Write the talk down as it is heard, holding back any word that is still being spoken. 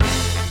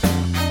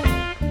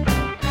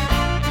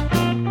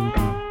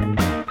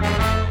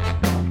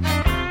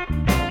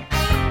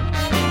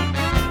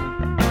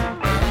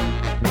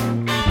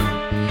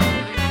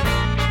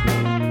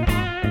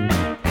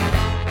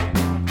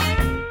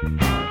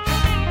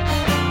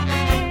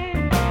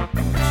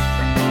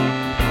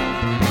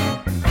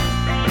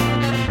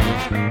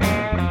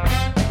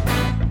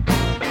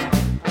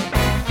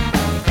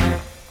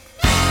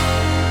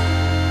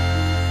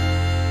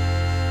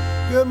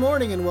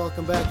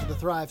Welcome back to the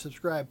Thrive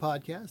Subscribe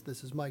podcast.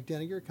 This is Mike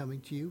Denninger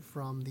coming to you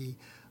from the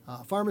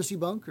pharmacy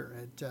bunker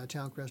at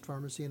Towncrest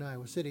Pharmacy in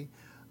Iowa City,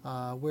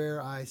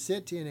 where I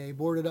sit in a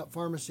boarded up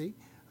pharmacy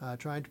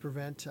trying to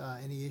prevent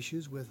any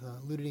issues with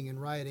looting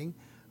and rioting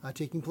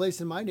taking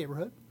place in my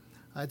neighborhood.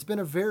 It's been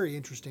a very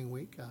interesting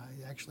week.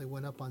 I actually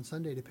went up on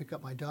Sunday to pick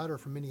up my daughter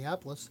from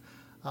Minneapolis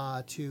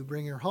to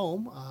bring her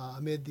home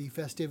amid the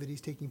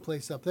festivities taking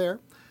place up there,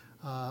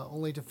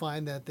 only to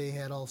find that they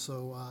had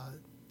also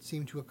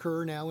seem to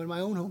occur now in my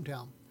own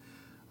hometown.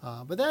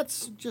 But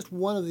that's just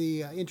one of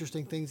the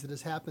interesting things that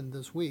has happened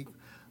this week.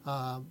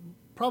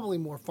 Probably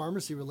more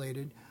pharmacy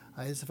related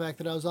is the fact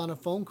that I was on a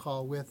phone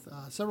call with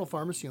several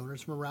pharmacy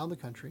owners from around the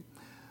country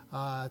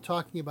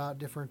talking about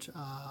different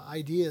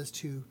ideas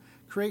to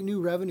create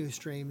new revenue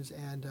streams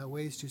and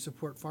ways to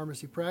support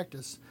pharmacy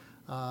practice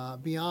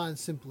beyond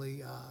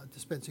simply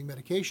dispensing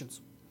medications.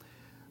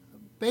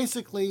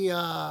 Basically,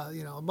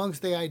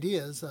 amongst the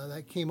ideas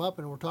that came up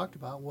and were talked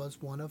about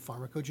was one of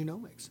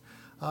pharmacogenomics,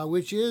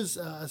 which is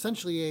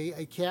essentially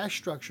a cash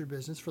structure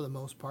business for the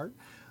most part,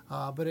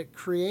 but it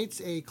creates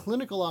a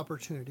clinical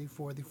opportunity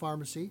for the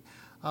pharmacy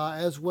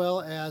as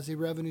well as a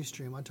revenue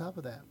stream on top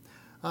of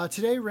that.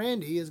 Today,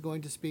 Randy is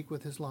going to speak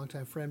with his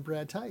longtime friend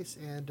Brad Tice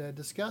and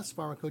discuss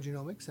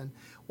pharmacogenomics. And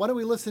why don't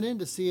we listen in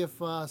to see if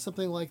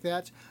something like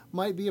that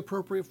might be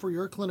appropriate for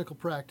your clinical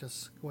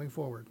practice going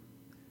forward.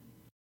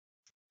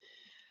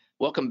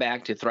 Welcome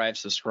back to Thrive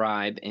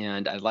Subscribe,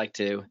 and I'd like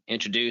to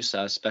introduce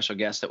a special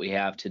guest that we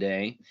have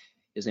today.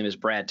 His name is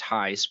Brad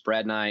Tice.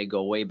 Brad and I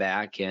go way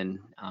back, and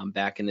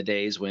back in the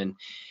days when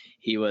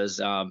he was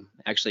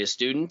actually a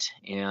student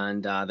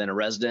and then a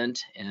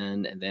resident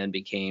and then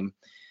became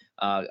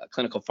a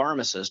clinical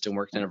pharmacist and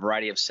worked in a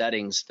variety of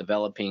settings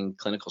developing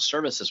clinical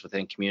services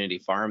within community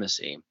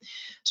pharmacy.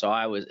 So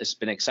it's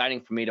been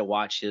exciting for me to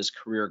watch his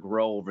career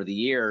grow over the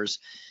years,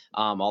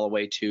 all the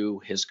way to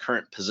his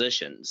current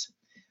positions.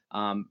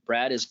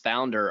 Brad is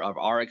founder of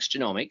RX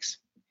Genomics.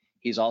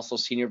 He's also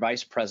Senior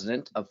Vice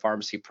President of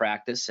Pharmacy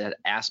Practice at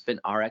Aspen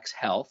RX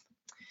Health.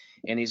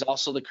 And he's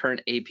also the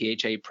current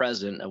APHA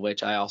President, of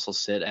which I also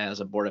sit as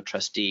a Board of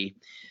Trustee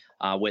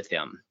with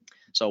him.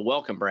 So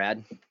welcome,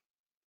 Brad.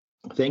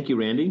 Thank you,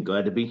 Randy.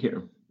 Glad to be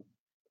here.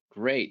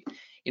 Great.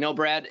 You know,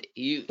 Brad,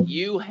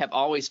 you have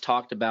always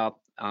talked about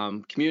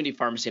community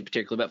pharmacy in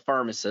particular, but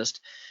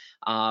pharmacists,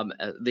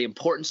 the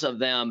importance of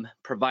them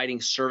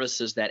providing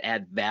services that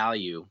add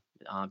value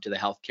to the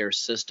healthcare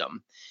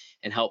system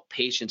and help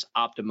patients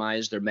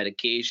optimize their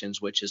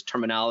medications, which is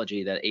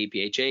terminology that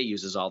APHA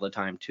uses all the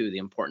time too, the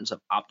importance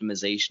of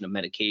optimization of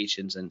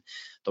medications and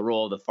the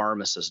role of the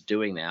pharmacist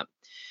doing that.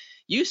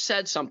 You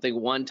said something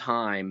one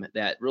time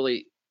that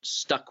really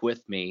stuck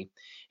with me,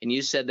 and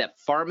you said that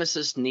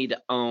pharmacists need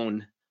to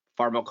own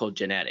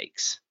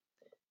pharmacogenetics.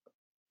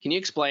 Can you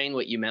explain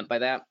what you meant by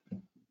that?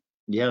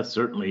 Yeah,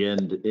 certainly.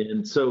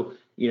 And so,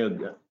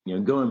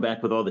 going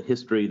back with all the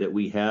history that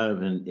we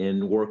have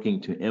in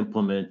working to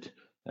implement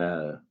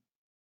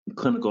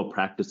clinical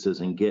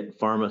practices and get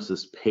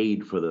pharmacists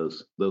paid for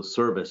those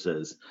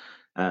services,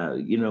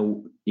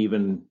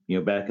 even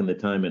back in the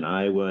time in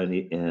Iowa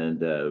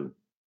and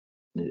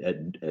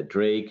at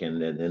Drake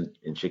and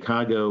in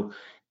Chicago,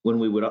 when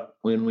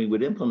we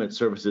would implement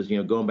services,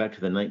 going back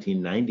to the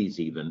 1990s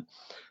even,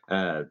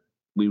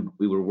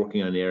 we were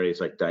working on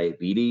areas like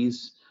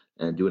diabetes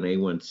and doing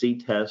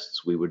A1C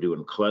tests. We were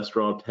doing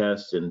cholesterol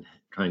tests and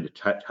trying to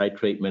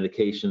titrate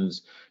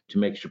medications to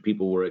make sure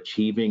people were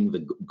achieving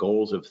the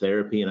goals of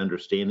therapy and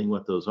understanding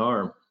what those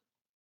are.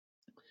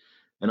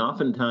 And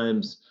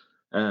oftentimes,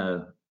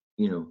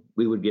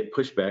 we would get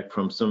pushback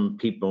from some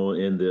people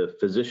in the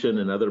physician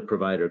and other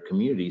provider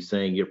community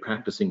saying you're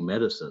practicing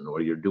medicine or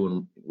you're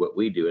doing what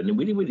we do. And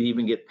we would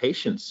even get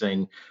patients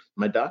saying,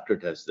 my doctor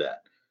does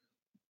that.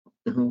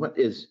 And what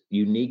is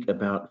unique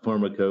about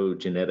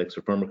pharmacogenetics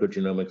or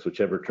pharmacogenomics,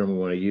 whichever term we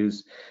want to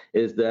use,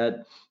 is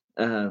that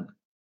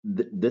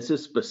this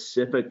is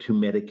specific to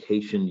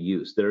medication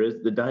use.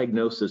 The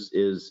diagnosis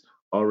is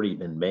already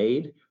been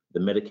made.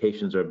 The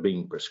medications are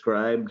being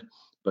prescribed,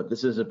 but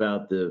this is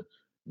about the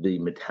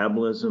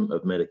metabolism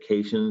of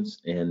medications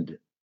and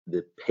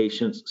the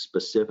patient's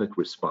specific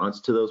response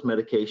to those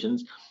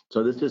medications.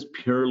 So this is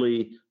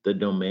purely the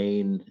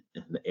domain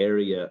and the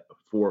area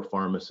for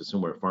pharmacists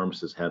and where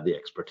pharmacists have the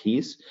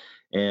expertise.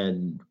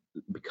 And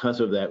because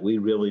of that, we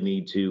really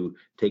need to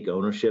take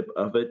ownership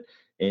of it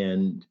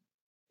and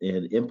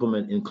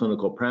implement in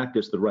clinical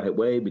practice the right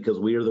way, because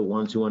we are the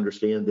ones who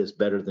understand this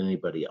better than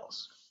anybody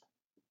else.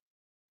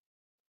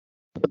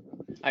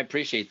 I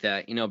appreciate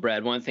that.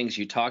 Brad, one of the things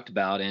you talked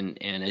about, and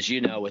as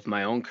you know, with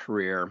my own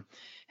career,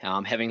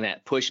 having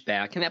that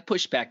pushback, and that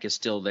pushback is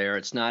still there.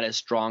 It's not as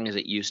strong as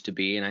it used to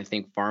be, and I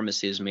think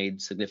pharmacy has made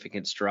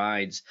significant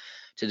strides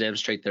to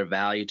demonstrate their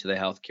value to the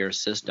healthcare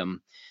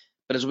system.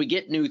 But as we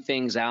get new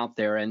things out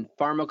there, and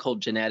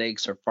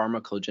pharmacogenetics or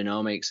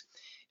pharmacogenomics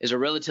is a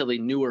relatively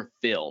newer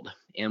field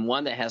and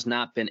one that has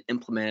not been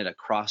implemented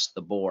across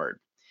the board.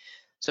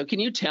 So can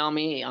you tell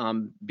me,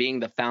 being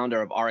the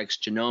founder of RX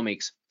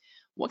Genomics,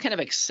 what kind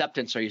of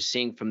acceptance are you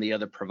seeing from the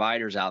other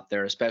providers out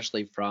there,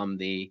 especially from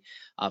the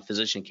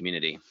physician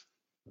community?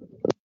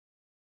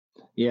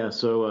 Yeah,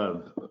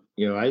 so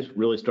I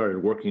really started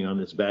working on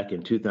this back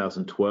in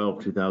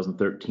 2012,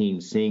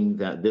 2013, seeing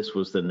that this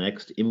was the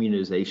next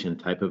immunization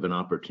type of an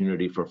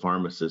opportunity for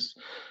pharmacists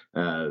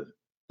that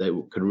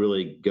could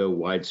really go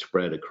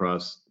widespread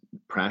across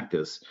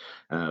practice,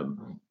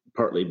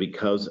 partly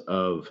because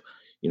of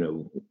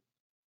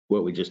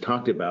what we just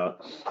talked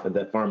about,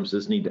 that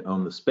pharmacists need to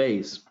own the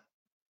space.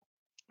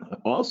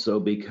 Also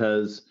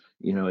because,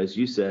 as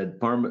you said,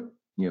 we're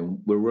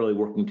really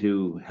working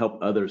to help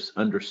others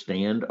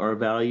understand our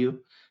value.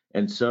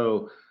 And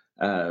so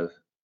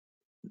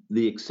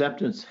the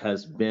acceptance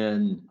has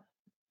been,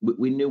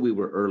 we knew we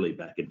were early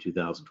back in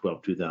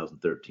 2012,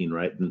 2013,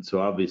 right? And so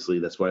obviously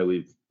that's why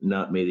we've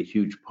not made a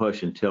huge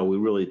push until we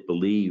really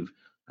believe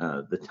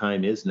the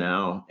time is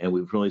now. And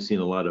we've really seen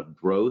a lot of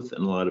growth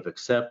and a lot of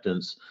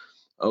acceptance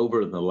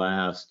over the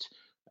last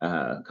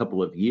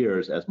couple of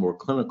years as more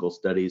clinical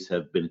studies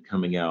have been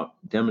coming out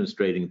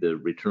demonstrating the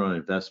return on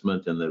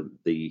investment and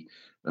the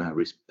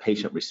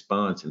patient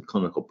response in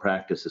clinical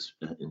practices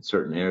in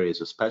certain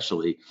areas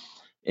especially.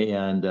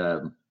 And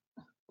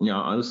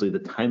honestly, the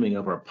timing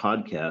of our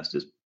podcast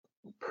is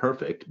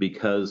perfect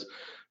because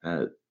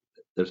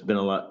there's been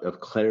a lot of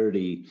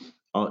clarity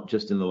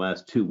just in the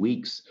last 2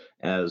 weeks,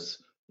 as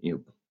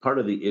part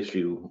of the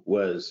issue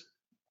was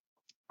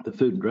the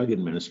Food and Drug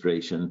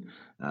Administration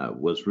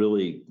was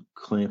really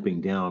clamping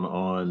down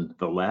on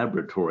the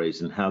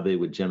laboratories and how they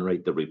would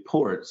generate the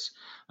reports.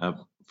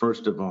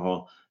 First of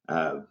all,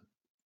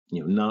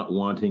 not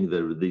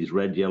wanting these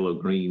red, yellow,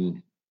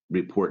 green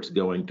reports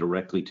going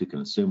directly to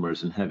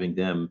consumers and having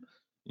them,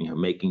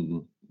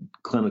 making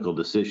clinical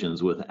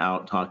decisions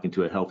without talking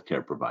to a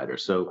healthcare provider.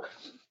 So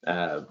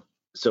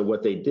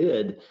what they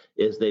did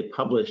is they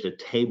published a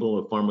table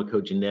of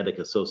pharmacogenetic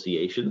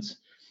associations,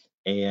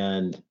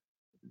 and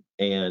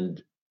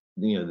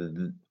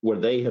where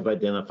they have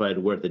identified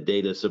where the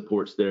data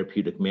supports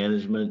therapeutic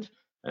management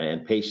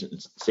and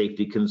patient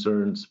safety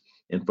concerns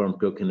and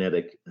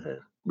pharmacokinetic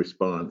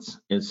response.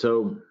 And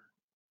so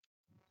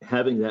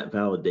having that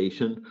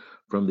validation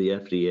from the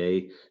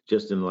FDA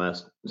just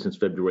since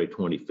February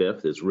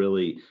 25th is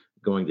really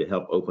going to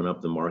help open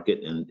up the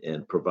market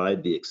and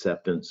provide the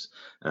acceptance.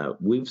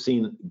 We've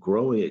seen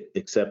growing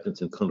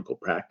acceptance in clinical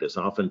practice,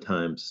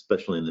 oftentimes,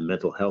 especially in the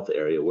mental health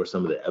area where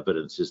some of the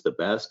evidence is the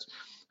best.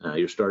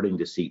 You're starting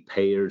to see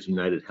payers.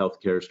 United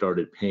Healthcare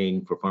started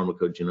paying for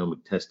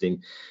pharmacogenomic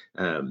testing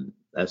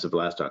as of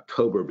last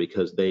October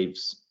because they've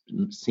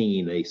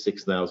seen a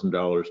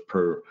 $6,000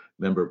 per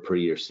member per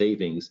year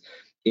savings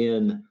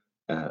in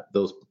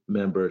those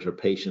members or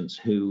patients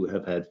who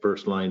have had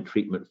first-line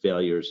treatment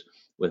failures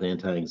with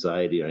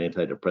anti-anxiety or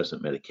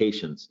antidepressant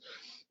medications.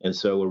 And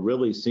so we're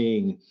really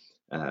seeing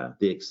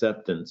the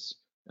acceptance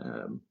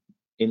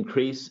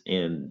increase,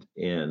 and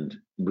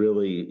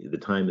really the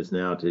time is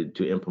now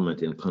to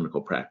implement in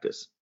clinical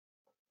practice.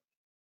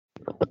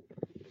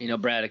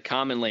 Brad,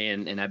 commonly,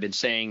 and I've been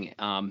saying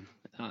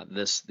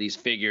these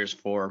figures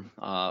for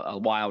a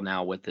while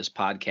now with this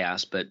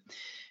podcast, but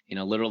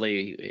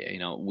literally,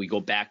 we go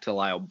back to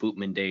Lyle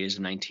Bootman days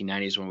in the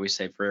 1990s when we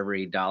say for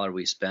every dollar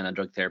we spend on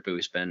drug therapy,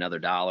 we spend another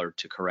dollar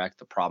to correct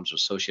the problems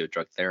associated with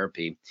drug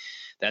therapy.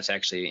 That's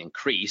actually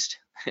increased.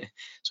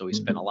 So we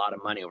spend a lot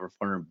of money, over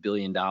 $400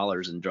 billion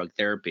in drug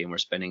therapy, and we're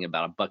spending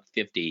about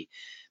 $1.50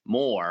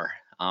 more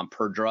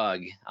per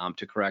drug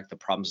to correct the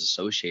problems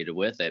associated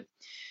with it.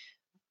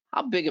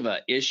 How big of an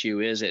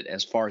issue is it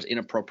as far as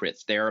inappropriate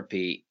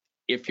therapy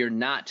if you're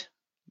not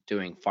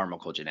doing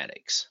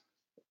pharmacogenetics?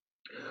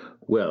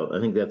 Well, I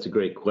think that's a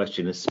great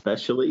question,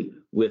 especially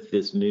with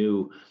this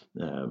new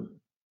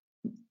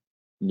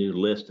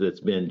list that's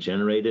been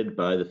generated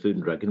by the Food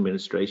and Drug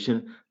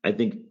Administration. I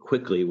think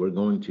quickly we're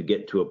going to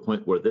get to a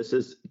point where this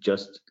is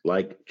just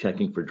like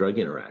checking for drug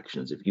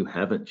interactions. If you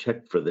haven't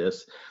checked for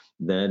this,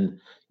 then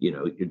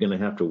you're going to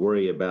have to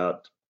worry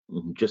about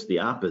just the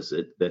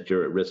opposite, that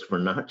you're at risk for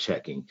not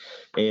checking.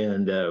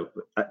 And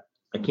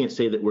I can't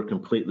say that we're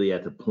completely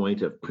at the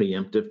point of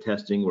preemptive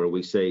testing where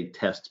we say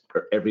test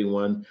for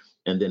everyone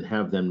and then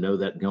have them know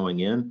that going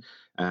in.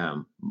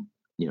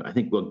 I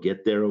think we'll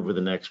get there over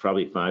the next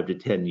probably 5 to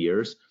 10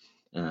 years.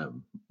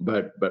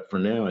 But for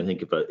now, I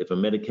think if a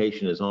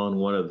medication is on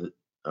one of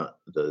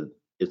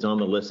it's on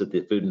the list that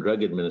the Food and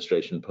Drug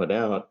Administration put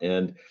out,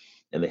 and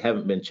they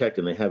haven't been checked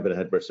and they have an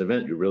adverse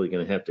event, you're really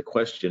going to have to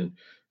question,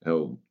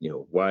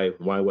 why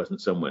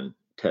wasn't someone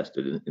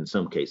tested in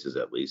some cases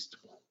at least.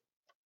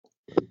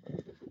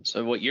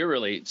 So what you're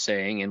really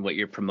saying and what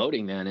you're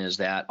promoting then is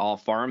that all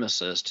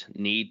pharmacists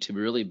need to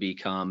really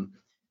become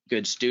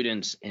good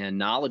students and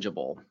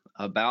knowledgeable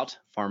about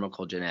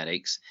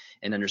pharmacogenetics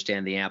and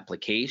understand the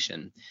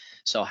application.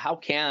 So how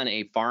can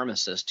a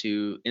pharmacist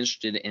who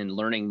interested in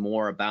learning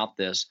more about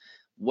this,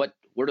 what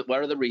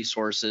are the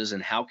resources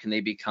and how can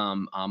they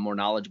become more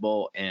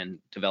knowledgeable and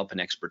develop an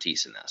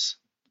expertise in this?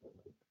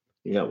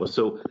 Yeah, well,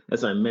 so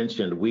as I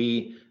mentioned,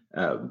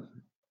 when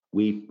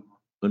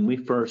we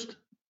first,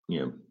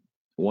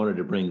 wanted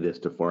to bring this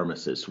to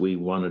pharmacists. We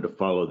wanted to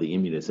follow the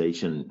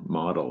immunization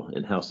model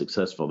and how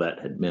successful that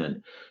had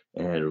been.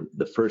 And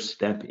the first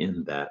step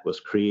in that was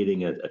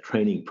creating a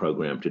training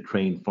program to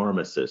train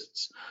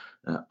pharmacists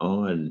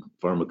on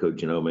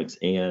pharmacogenomics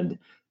and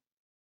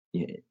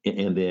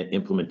the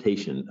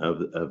implementation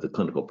of the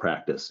clinical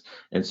practice.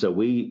 And so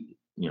we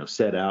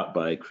set out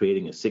by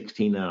creating a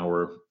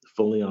 16-hour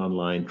fully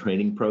online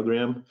training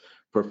program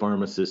for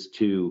pharmacists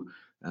to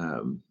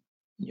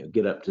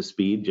get up to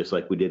speed, just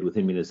like we did with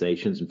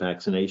immunizations and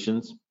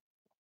vaccinations.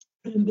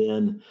 And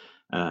then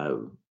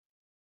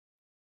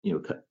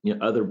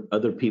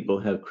other people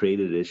have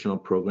created additional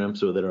programs,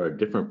 so there are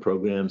different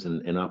programs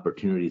and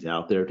opportunities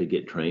out there to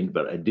get trained.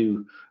 But I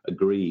do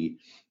agree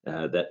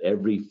that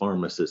every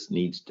pharmacist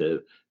needs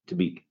to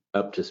be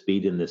up to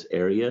speed in this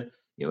area.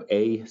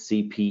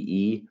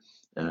 ACPE,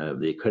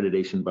 the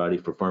accreditation body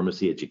for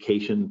pharmacy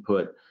education,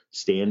 put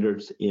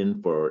standards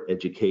in for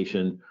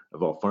education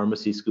of all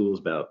pharmacy schools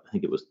about, I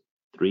think it was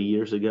 3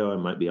 years ago. I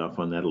might be off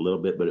on that a little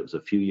bit, but it was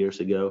a few years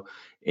ago.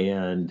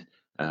 And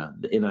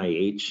the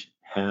NIH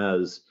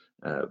has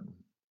a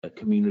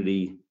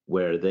community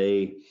where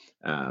they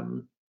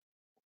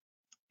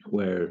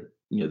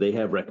they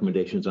have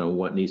recommendations on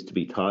what needs to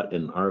be taught,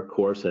 and our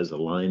course has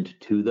aligned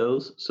to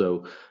those.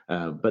 So,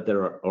 but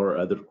there are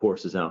other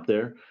courses out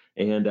there.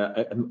 And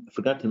I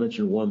forgot to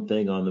mention one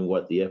thing on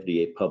what the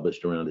FDA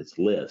published around its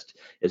list,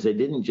 is they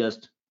didn't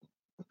just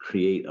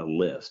create a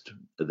list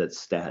that's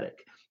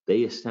static. They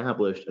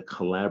established a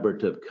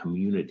collaborative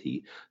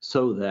community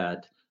so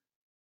that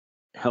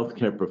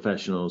healthcare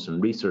professionals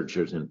and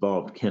researchers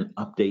involved can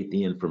update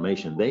the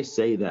information. They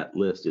say that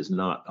list is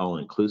not all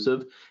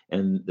inclusive,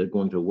 and they're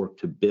going to work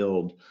to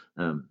build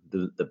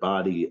the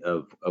body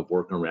of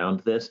work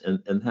around this.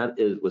 And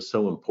that was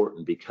so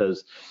important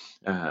because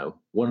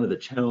one of the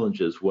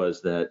challenges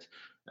was that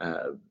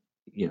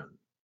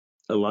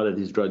a lot of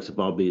these drugs have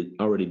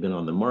already been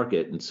on the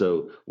market. And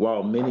so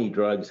while many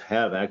drugs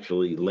have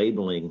actually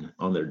labeling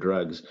on their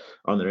drugs,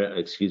 on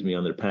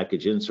their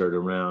package insert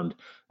around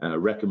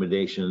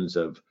recommendations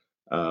of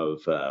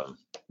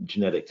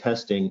genetic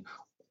testing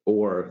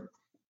or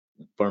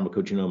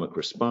pharmacogenomic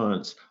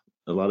response,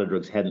 a lot of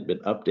drugs hadn't been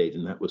updated,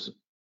 and that was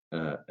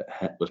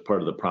part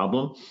of the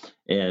problem.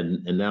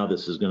 And now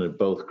this is going to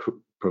both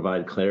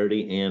provide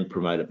clarity and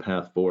provide a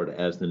path forward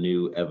as the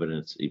new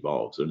evidence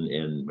evolves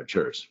and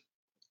matures.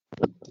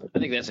 I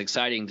think that's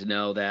exciting to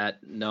know that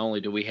not only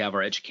do we have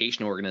our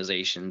education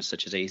organizations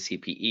such as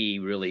ACPE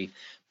really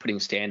putting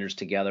standards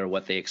together,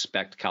 what they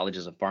expect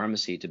colleges of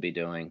pharmacy to be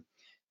doing,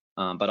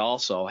 but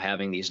also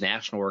having these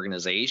national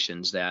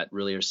organizations that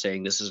really are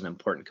saying this is an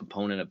important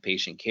component of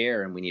patient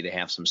care, and we need to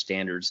have some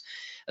standards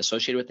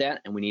associated with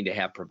that, and we need to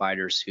have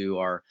providers who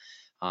are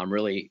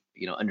really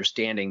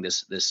understanding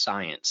this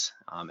science,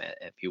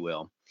 if you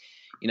will.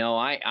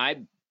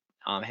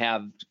 I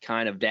have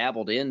kind of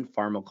dabbled in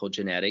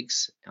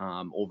pharmacogenetics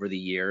over the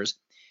years.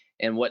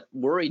 And what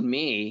worried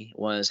me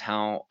was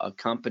how a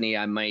company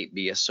I might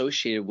be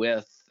associated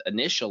with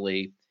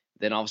initially,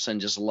 then all of a sudden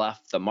just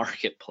left the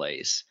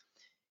marketplace.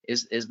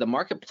 Is the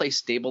marketplace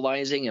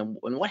stabilizing? And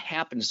what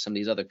happened to some of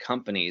these other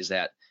companies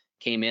that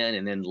came in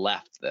and then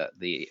left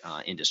the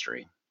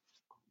industry?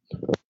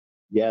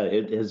 Yeah,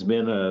 it has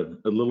been a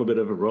little bit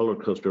of a roller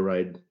coaster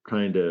ride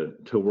trying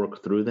to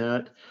work through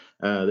that.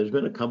 There's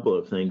been a couple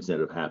of things that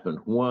have happened.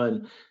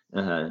 One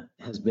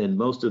has been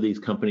most of these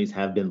companies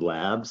have been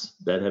labs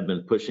that have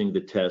been pushing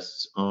the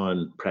tests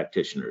on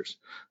practitioners,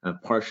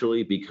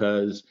 partially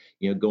because,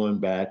 going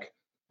back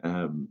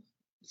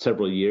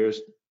several years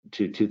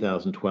to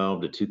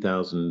 2012 to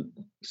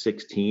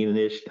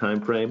 2016-ish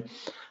timeframe,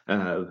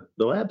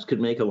 the labs could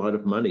make a lot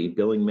of money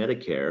billing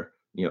Medicare,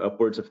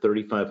 upwards of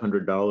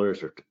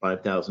 $3,500 or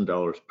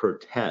 $5,000 per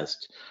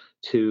test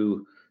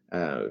to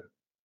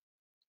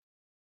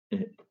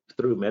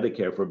through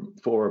Medicare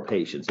for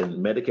patients.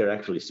 And Medicare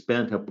actually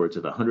spent upwards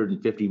of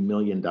 $150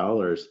 million,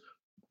 I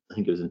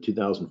think it was in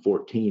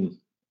 2014,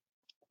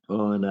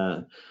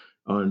 on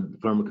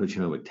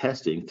pharmacogenomic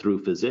testing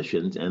through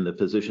physicians, and the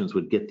physicians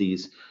would get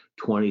these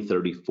 20,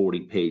 30,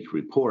 40-page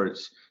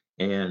reports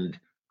and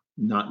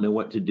not know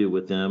what to do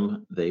with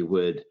them. They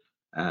would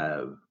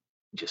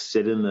just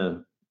sit in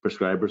the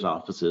prescribers'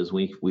 offices.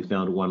 We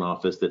found one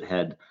office that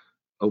had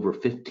over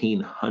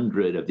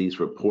 1,500 of these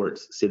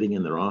reports sitting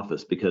in their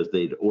office because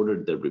they'd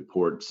ordered the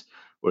reports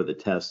or the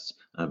tests,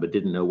 but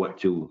didn't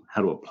know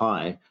how to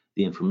apply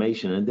the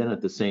information. And then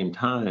at the same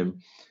time,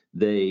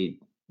 they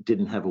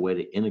didn't have a way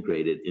to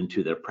integrate it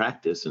into their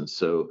practice. And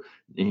so,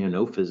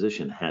 no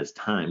physician has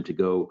time to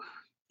go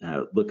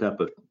look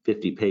up a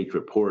 50-page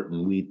report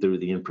and weed through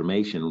the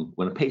information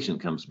when a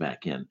patient comes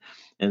back in.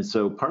 And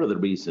so part of the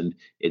reason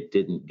it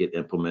didn't get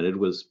implemented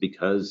was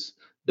because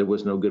there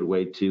was no good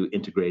way to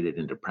integrate it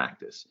into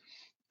practice.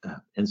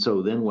 And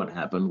so then what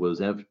happened was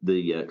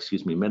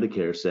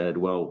Medicare said,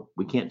 well,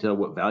 we can't tell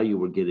what value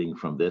we're getting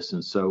from this.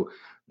 And so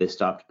they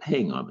stopped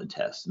paying on the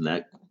tests. And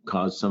that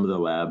caused some of the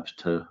labs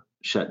to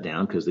shut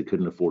down because they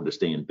couldn't afford to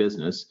stay in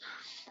business.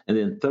 And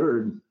then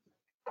third,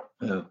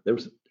 there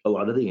was a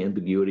lot of the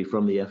ambiguity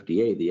from the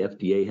FDA. The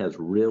FDA has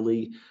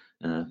really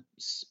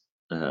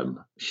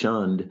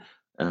shunned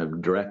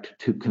direct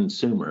to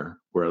consumer,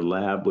 where a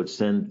lab would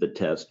send the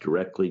test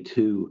directly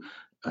to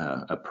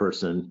a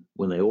person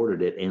when they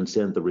ordered it and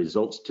send the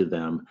results to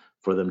them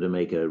for them to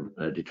make a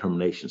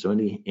determination. So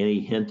any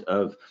hint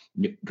of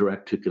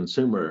direct to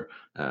consumer,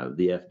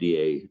 the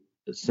FDA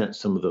sent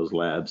some of those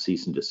labs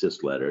cease and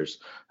desist letters.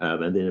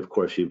 And then, of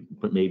course,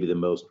 maybe the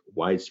most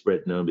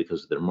widespread known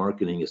because of their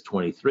marketing is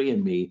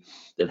 23andMe,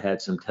 that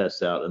had some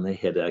tests out, and they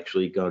had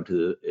actually gone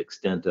to the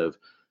extent of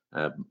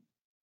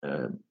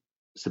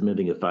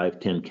submitting a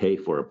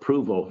 510K for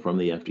approval from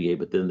the FDA,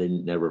 but then they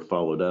never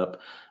followed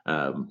up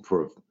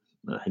for,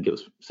 I think it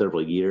was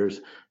several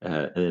years.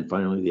 And then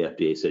finally the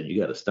FDA said, you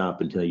got to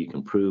stop until you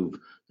can prove,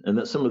 and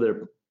that some of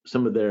their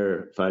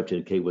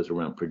 510K was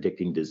around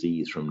predicting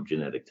disease from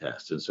genetic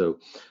tests. And so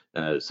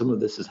some of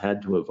this has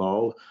had to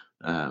evolve,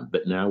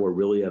 but now we're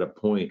really at a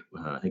point,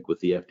 I think, with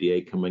the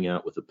FDA coming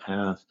out with a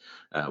path,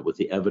 with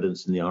the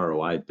evidence and the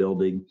ROI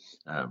building,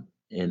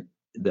 and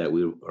that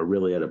we are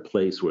really at a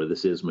place where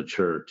this is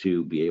mature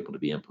to be able to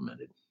be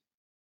implemented.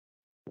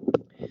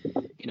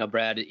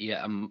 Brad,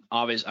 yeah,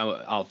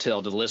 I'll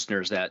tell the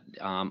listeners that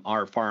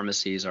our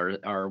pharmacies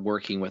are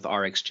working with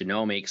RX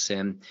Genomics,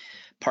 and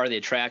part of the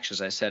attraction,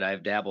 as I said,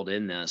 I've dabbled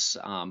in this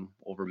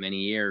over many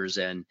years,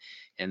 and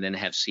then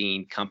have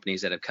seen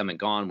companies that have come and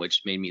gone,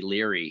 which made me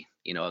leery,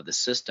 of the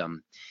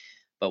system.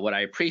 But what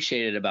I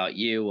appreciated about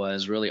you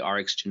was really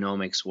RX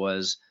Genomics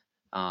was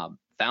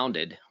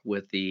founded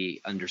with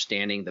the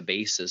understanding, the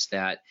basis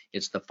that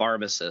it's the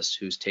pharmacist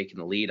who's taking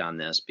the lead on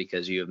this,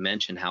 because you have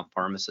mentioned how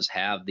pharmacists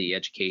have the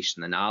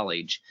education, the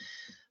knowledge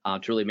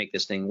to really make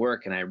this thing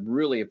work. And I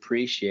really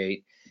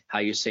appreciate how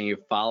you're saying you're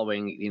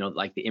following,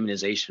 like the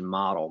immunization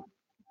model,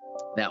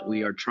 that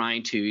we are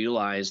trying to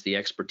utilize the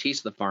expertise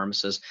of the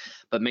pharmacist,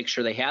 but make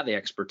sure they have the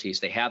expertise,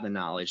 they have the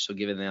knowledge. So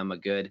giving them a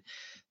good,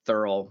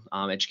 thorough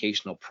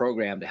educational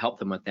program to help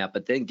them with that,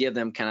 but then give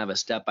them kind of a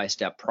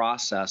step-by-step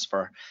process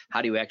for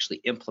how do you actually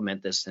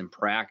implement this in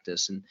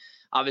practice. And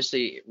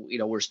obviously,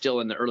 we're still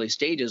in the early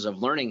stages of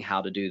learning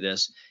how to do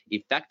this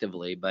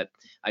effectively, but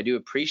I do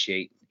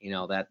appreciate,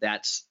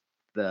 that's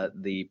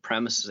the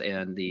premise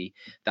and the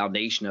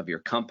foundation of your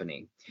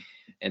company.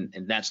 And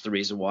that's the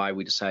reason why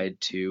we decided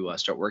to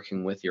start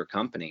working with your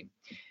company.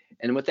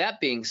 And with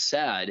that being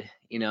said,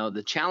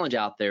 the challenge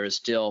out there is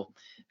still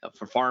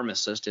for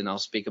pharmacists, and I'll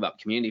speak about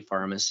community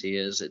pharmacy,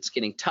 is it's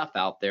getting tough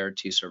out there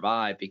to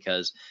survive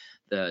because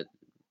the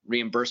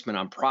reimbursement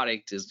on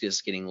product is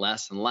just getting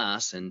less and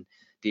less, and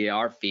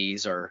DAR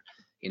fees are,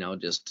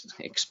 just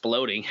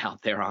exploding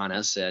out there on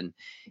us. And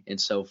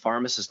so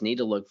pharmacists need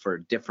to look for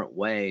different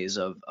ways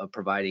of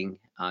providing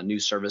new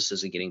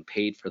services and getting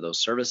paid for those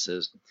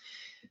services.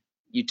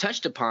 You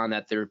touched upon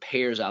that there are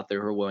payers out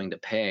there who are willing to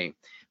pay.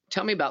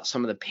 Tell me about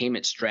some of the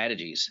payment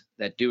strategies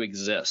that do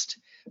exist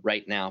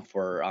right now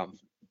for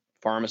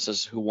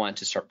pharmacists who want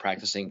to start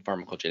practicing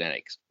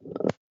pharmacogenetics.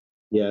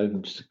 Yeah,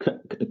 just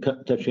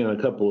touching on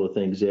a couple of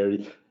things there.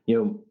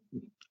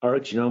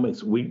 RX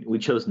Genomics, we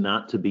chose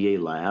not to be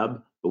a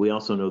lab, but we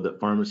also know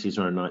that pharmacies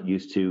are not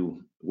used to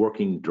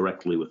working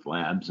directly with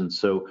labs. And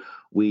so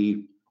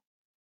we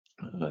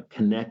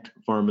connect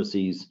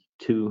pharmacies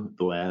to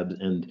the labs,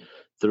 and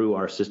through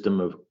our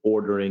system of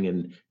ordering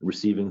and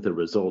receiving the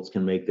results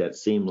can make that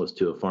seamless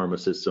to a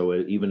pharmacist. So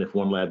even if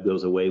one lab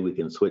goes away, we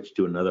can switch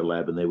to another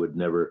lab and they would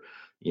never,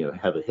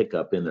 have a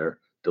hiccup in their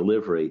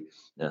delivery.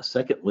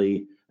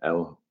 Secondly,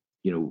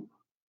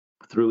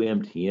 through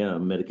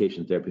MTM,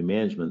 medication therapy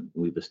management,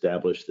 we've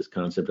established this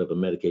concept of a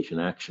medication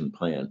action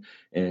plan,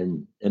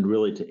 and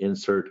really to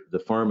insert the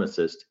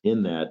pharmacist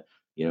in that.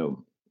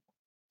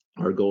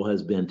 Our goal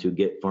has been to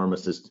get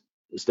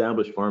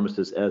establish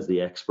pharmacists as the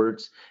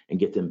experts and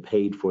get them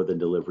paid for the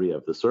delivery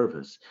of the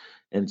service.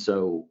 And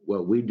so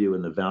what we do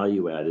in the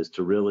value add is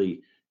to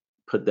really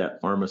put that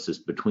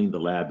pharmacist between the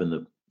lab and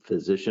the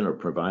physician or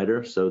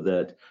provider, so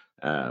that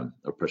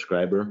or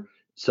prescriber,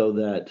 so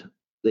that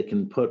they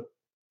can put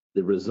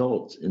the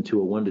results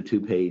into a 1 to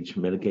 2 page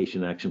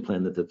medication action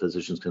plan that the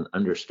physicians can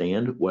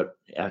understand what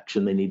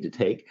action they need to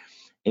take.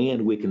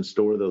 And we can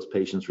store those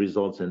patients'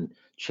 results and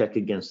check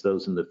against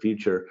those in the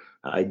future.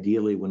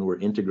 Ideally, when we're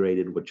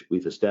integrated, which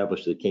we've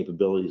established the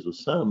capabilities with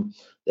some,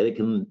 that it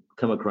can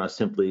come across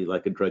simply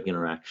like a drug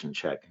interaction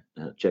check,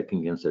 checking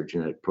against their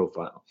genetic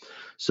profile.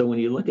 So when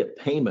you look at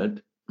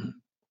payment,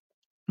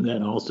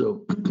 that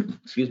also,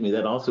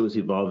 that also is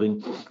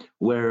evolving,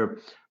 where,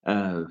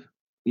 I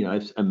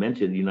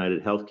mentioned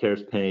United Healthcare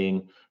is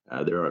paying.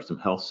 There are some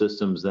health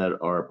systems that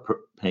are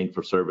paying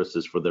for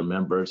services for their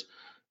members.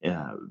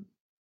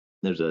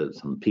 There's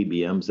some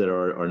PBMs that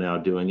are now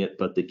doing it.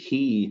 But the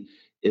key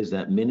is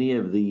that many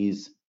of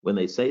these, when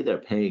they say they're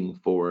paying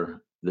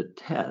for the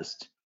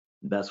test,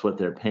 that's what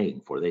they're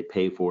paying for. They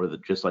pay for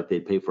just like they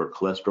pay for a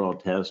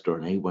cholesterol test or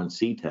an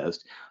A1C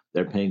test,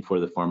 they're paying for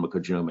the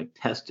pharmacogenomic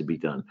test to be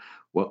done.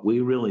 What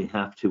we really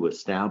have to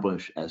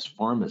establish as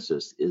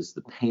pharmacists is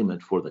the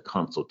payment for the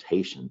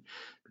consultation,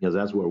 because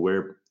that's where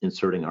we're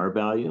inserting our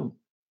value.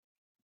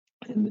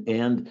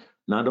 And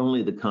not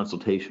only the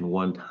consultation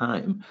one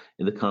time,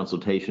 and the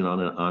consultation on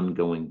an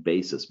ongoing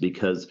basis,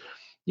 because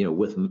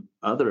with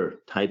other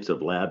types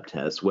of lab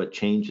tests, what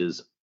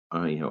changes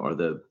are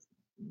the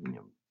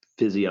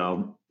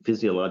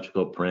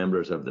physiological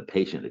parameters of the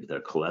patient,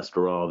 their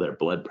cholesterol, their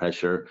blood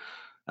pressure,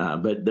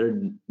 but their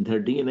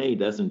DNA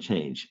doesn't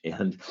change,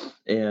 and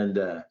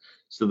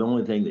so the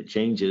only thing that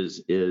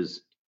changes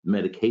is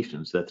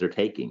medications that they're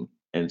taking.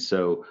 And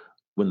so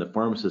when the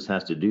pharmacist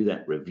has to do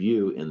that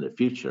review in the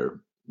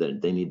future, then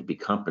they need to be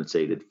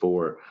compensated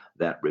for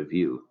that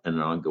review on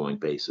an ongoing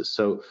basis.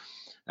 So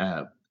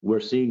we're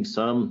seeing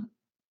some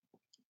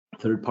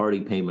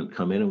third-party payment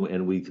come in,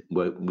 and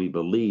what we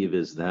believe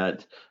is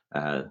that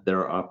there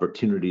are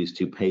opportunities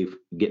to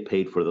get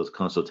paid for those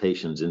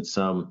consultations in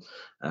some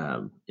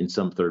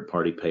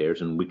third-party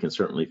payers, and we can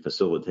certainly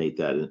facilitate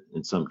that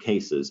in some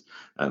cases.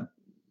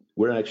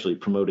 We're actually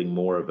promoting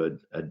more of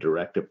a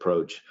direct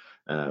approach,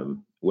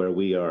 where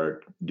we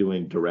are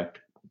doing direct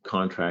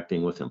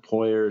contracting with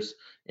employers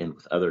and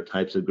with other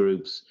types of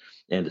groups,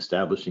 and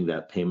establishing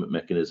that payment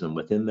mechanism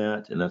within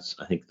that. And that's,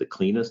 I think, the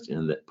cleanest,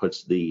 and that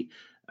puts the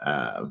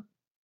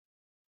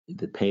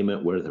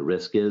payment where the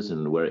risk is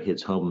and where it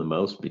hits home the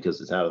most,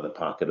 because it's out of the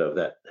pocket of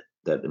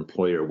that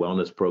employer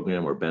wellness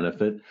program or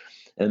benefit.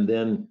 And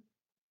then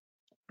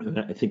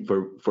I think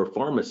for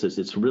pharmacists,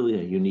 it's really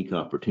a unique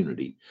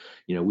opportunity.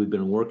 We've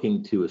been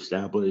working to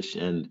establish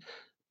and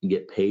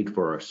get paid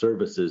for our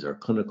services, our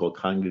clinical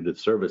cognitive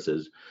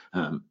services.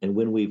 And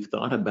when we've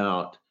thought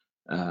about,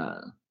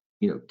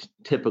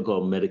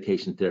 typical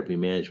medication therapy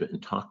management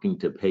and talking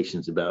to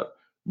patients about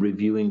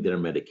reviewing their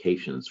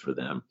medications for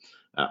them,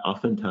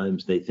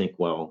 oftentimes they think,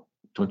 well,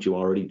 don't you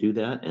already do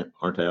that? And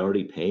aren't I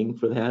already paying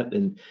for that?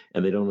 And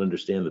they don't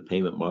understand the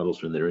payment models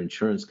from their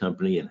insurance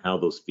company and how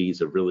those fees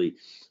have really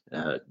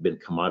been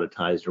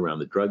commoditized around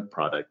the drug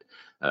product.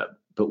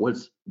 But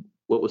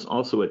what was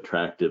also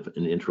attractive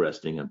and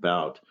interesting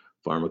about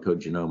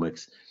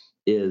pharmacogenomics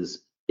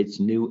is it's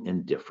new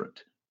and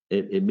different.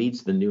 It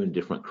meets the new and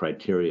different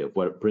criteria of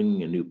what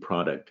bringing a new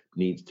product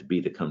needs to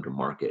be to come to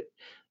market.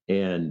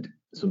 And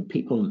some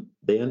people,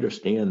 they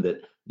understand that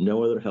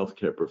no other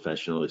healthcare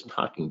professional is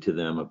talking to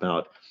them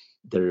about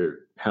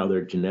how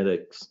their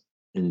genetics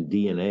and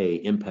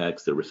DNA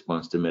impacts their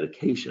response to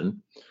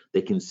medication.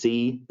 They can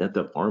see that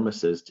the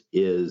pharmacist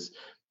is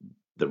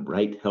the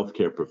right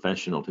healthcare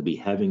professional to be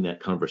having that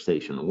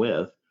conversation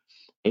with.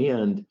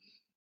 And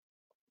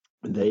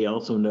they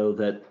also know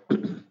that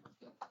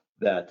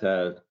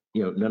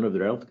none of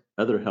their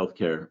other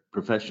healthcare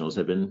professionals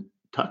have been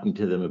talking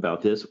to them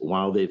about this,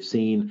 while they've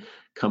seen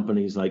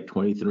companies like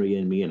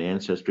 23andMe and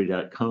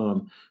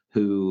Ancestry.com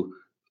who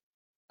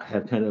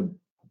have kind of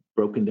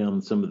broken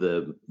down some of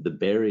the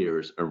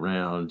barriers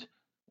around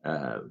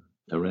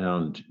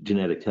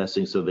genetic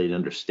testing, so they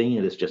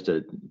understand it's just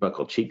a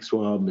buccal cheek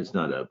swab. It's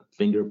not a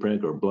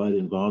fingerprint or blood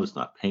involved. It's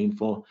not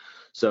painful.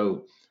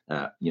 So,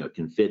 it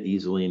can fit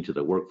easily into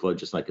the workflow,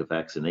 just like a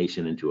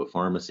vaccination into a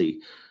pharmacy.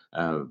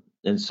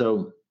 And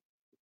so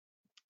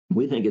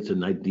we think it's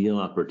an ideal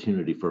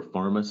opportunity for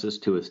pharmacists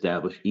to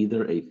establish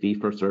either a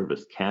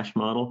fee-for-service cash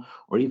model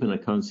or even a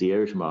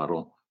concierge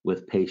model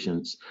with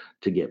patients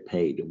to get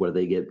paid, where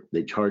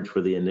they charge for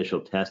the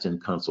initial test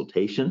and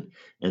consultation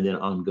and then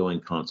ongoing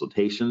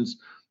consultations,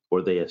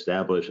 or they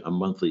establish a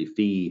monthly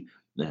fee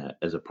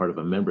as a part of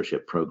a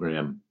membership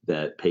program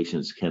that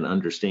patients can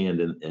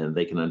understand, and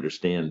they can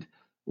understand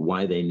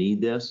why they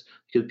need this,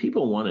 because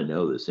people want to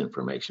know this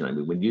information. I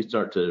mean, when they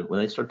start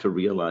to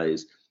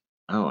realize,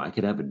 oh, I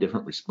could have a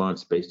different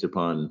response based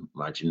upon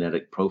my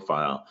genetic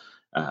profile,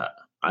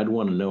 I'd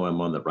want to know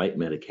I'm on the right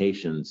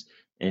medications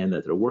and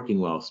that they're working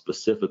well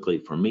specifically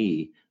for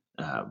me.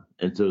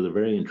 And so they're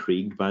very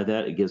intrigued by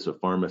that. It gives a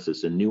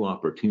pharmacist a new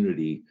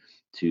opportunity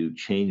to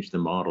change the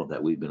model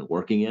that we've been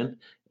working in.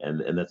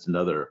 And that's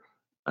another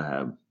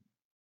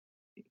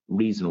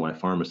reason why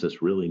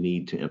pharmacists really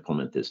need to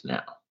implement this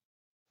now.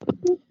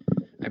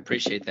 I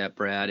appreciate that,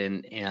 Brad.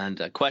 And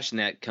a question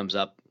that comes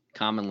up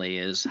commonly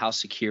is, how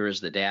secure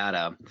is the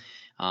data?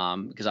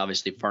 Because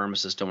obviously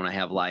pharmacists don't want to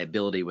have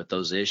liability with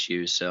those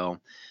issues. So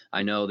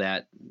I know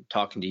that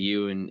talking to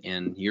you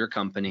and your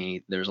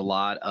company, there's a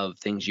lot of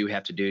things you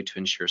have to do to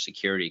ensure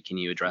security. Can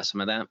you address some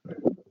of that?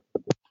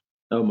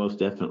 Oh, most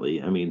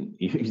definitely. I mean,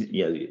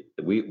 yeah,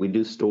 we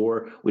do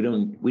store. We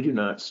do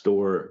not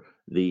store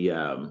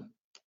the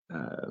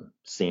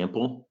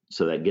sample,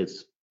 so that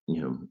gets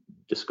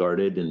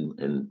discarded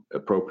and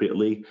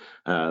appropriately.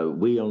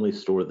 We only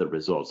store the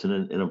results.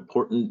 And an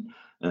important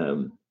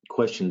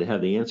question to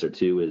have the answer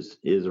to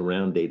is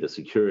around data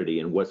security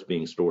and what's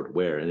being stored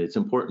where. And it's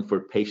important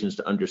for patients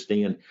to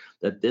understand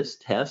that this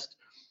test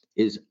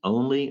is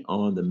only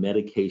on the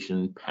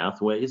medication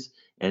pathways,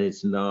 and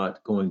it's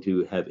not going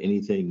to have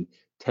anything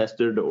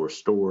tested or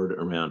stored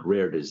around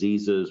rare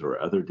diseases or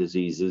other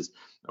diseases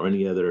or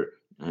any other,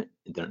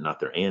 not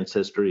their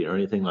ancestry or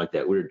anything like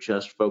that. We're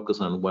just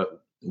focused on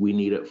what we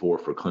need it for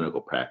clinical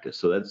practice.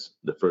 So that's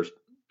the first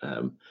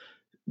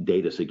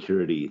data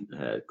security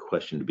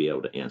question to be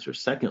able to answer.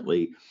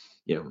 Secondly,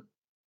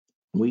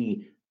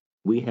 we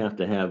we have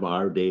to have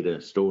our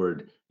data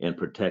stored and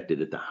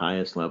protected at the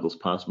highest levels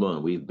possible.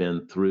 And we've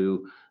been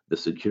through the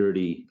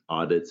security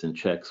audits and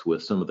checks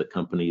with some of the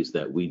companies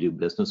that we do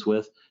business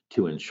with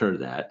to ensure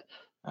that.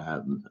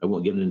 I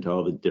won't get into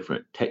all the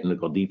different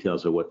technical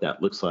details of what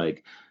that looks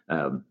like,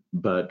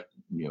 but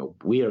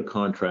we are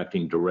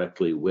contracting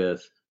directly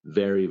with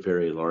very,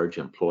 very large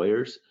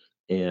employers,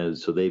 and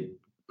so they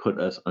put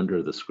us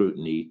under the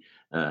scrutiny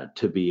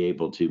to be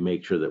able to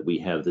make sure that we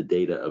have the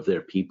data of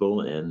their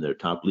people and their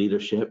top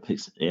leadership,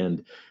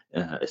 and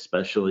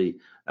especially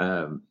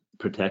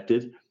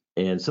protected.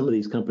 And some of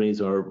these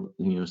companies are,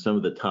 some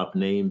of the top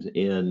names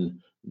in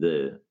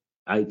the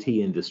IT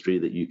industry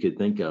that you could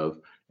think of.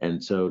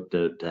 And so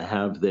to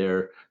have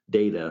their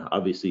data,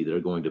 obviously they're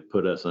going to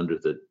put us under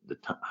the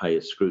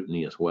highest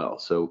scrutiny as well.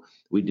 So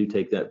we do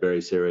take that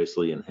very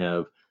seriously and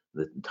have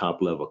the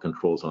top level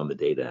controls on the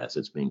data as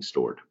it's being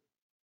stored.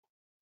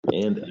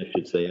 And I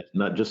should say,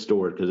 not just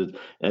stored, because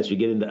as you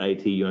get into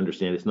IT, you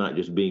understand it's not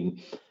just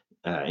being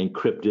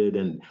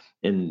encrypted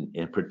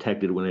and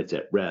protected when it's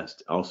at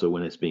rest, also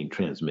when it's being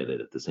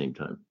transmitted at the same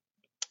time.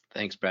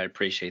 Thanks, Brad.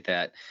 Appreciate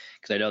that,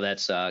 because I know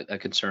that's a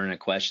concern and a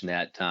question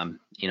that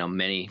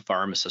many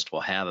pharmacists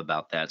will have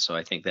about that. So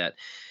I think that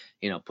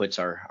puts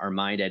our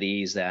mind at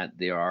ease that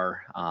there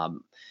are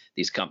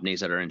these companies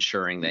that are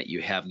ensuring that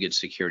you have good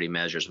security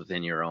measures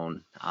within your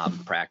own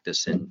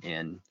practice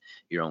and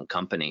your own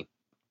company.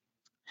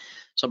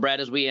 So,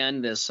 Brad, as we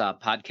end this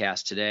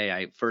podcast today,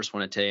 I first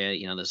want to tell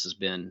you, this has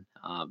been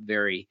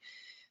very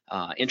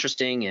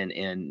interesting,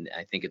 and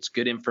I think it's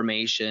good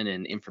information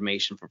and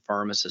information for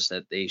pharmacists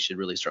that they should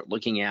really start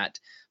looking at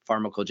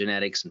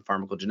pharmacogenetics and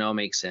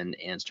pharmacogenomics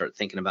and start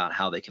thinking about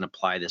how they can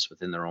apply this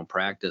within their own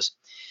practice.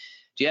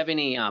 Do you have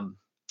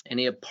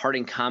any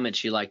parting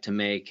comments you'd like to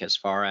make as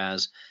far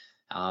as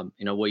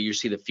where you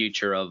see the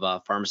future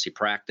of pharmacy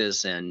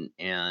practice and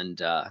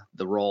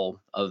the role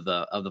of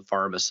the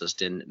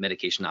pharmacist in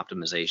medication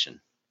optimization?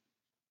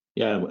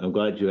 Yeah, I'm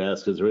glad you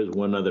asked, because there is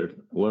one other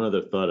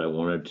thought I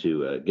wanted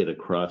to get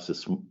across,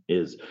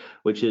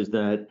 which is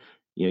that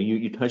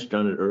you touched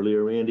on it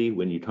earlier, Randy,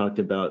 when you talked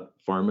about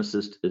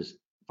pharmacists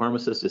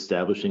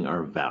establishing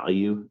our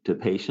value to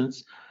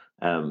patients.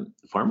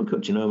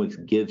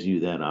 Pharmacogenomics gives you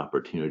that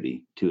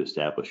opportunity to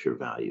establish your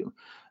value.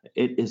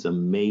 It is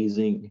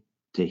amazing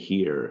to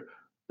hear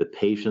the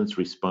patient's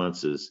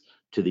responses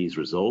to these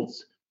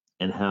results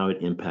and how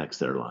it impacts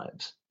their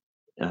lives.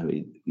 I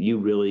mean, you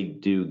really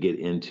do get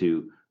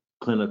into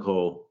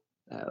clinical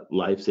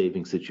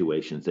life-saving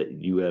situations that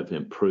you have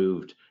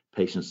improved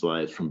patients'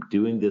 lives from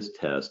doing this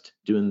test,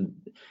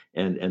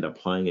 and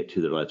applying it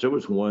to their lives. There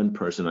was one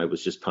person I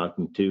was just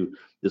talking to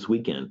this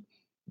weekend.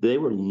 They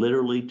were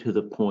literally to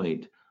the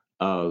point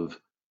of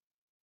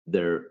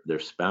their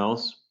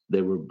spouse.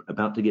 They were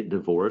about to get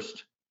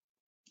divorced.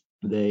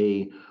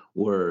 They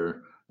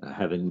were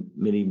having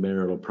many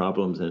marital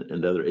problems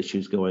and other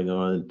issues going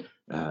on.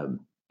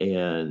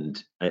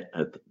 And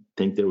I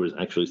think there was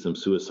actually some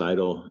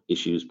suicidal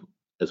issues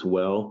as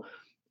well.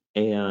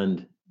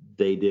 And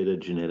they did a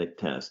genetic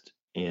test,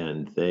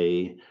 and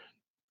they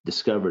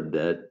discovered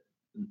that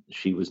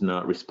she was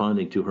not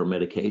responding to her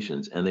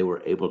medications, and they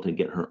were able to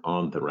get her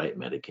on the right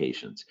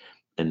medications.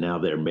 And now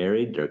they're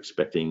married. They're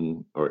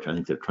expecting, or I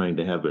think they're trying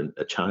to have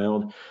a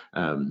child.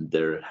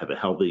 They have a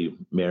healthy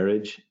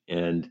marriage,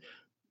 and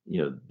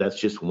that's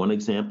just one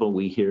example.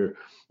 We hear,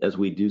 as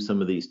we do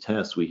some of these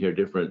tests, we hear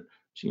different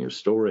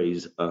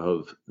stories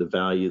of the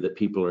value that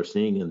people are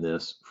seeing in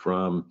this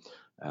from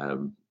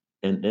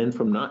and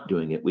from not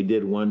doing it. We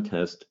did one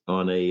test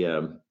on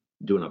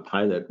doing a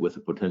pilot with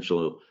a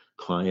potential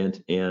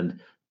client, and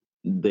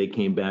they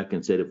came back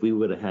and said, if we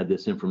would have had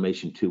this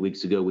information 2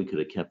 weeks ago, we could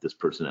have kept this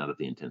person out of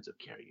the intensive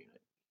care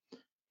unit.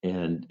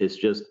 And it's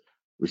just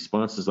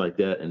responses like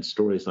that and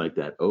stories like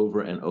that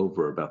over and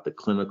over about the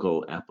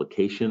clinical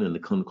application and the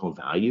clinical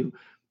value,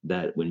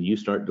 that when you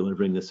start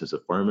delivering this as a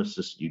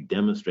pharmacist, you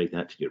demonstrate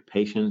that to your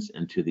patients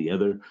and to the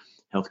other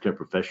healthcare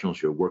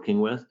professionals you're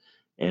working with.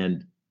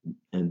 And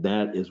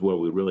that is where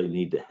we really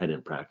need to head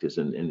in practice.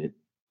 And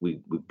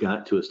we've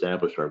got to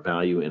establish our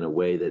value in a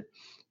way that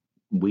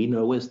we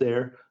know is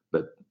there,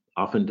 but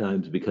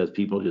oftentimes, because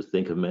people just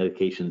think of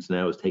medications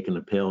now as taking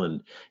a pill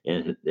and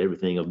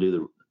everything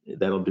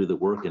that'll do the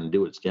work and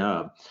do its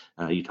job.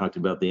 You talked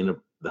about the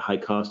high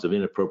cost of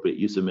inappropriate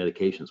use of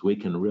medications. We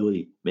can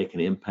really make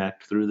an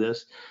impact through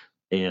this,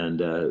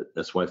 and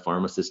that's why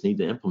pharmacists need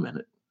to implement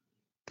it.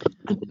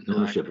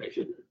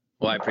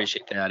 Well, I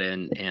appreciate that,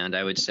 and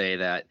I would say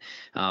that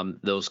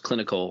those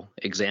clinical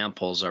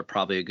examples are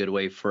probably a good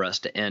way for us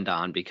to end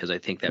on, because I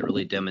think that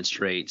really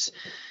demonstrates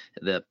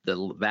the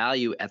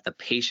value at the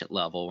patient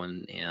level,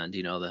 and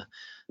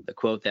the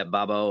quote that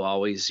Bobo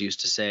always used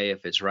to say,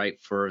 if it's right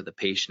for the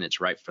patient, it's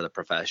right for the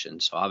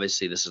profession. So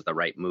obviously this is the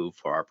right move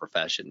for our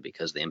profession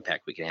because of the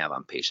impact we can have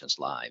on patients'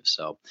 lives.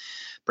 So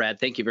Brad,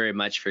 thank you very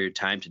much for your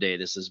time today.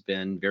 This has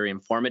been very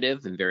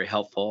informative and very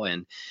helpful,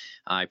 and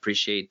I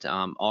appreciate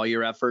all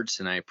your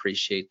efforts, and I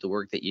appreciate the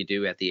work that you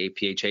do at the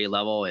APHA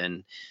level,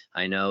 and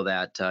I know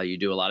that you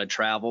do a lot of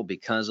travel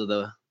because of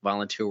the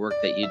volunteer work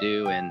that you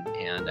do,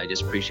 and I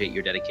just appreciate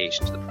your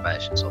dedication to the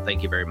profession. So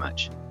thank you very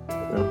much.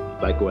 Well,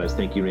 likewise,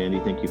 thank you, Randy.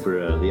 Thank you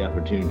for the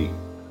opportunity.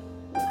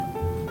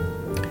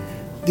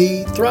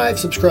 The Thrive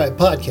Subscribe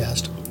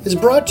podcast is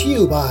brought to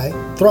you by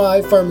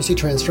Thrive Pharmacy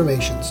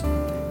Transformations.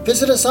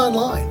 Visit us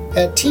online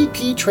at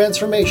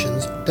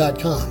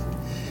tptransformations.com,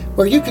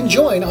 where you can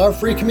join our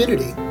free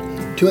community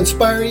to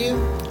inspire you,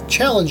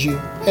 challenge you,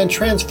 and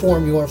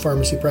transform your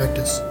pharmacy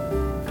practice.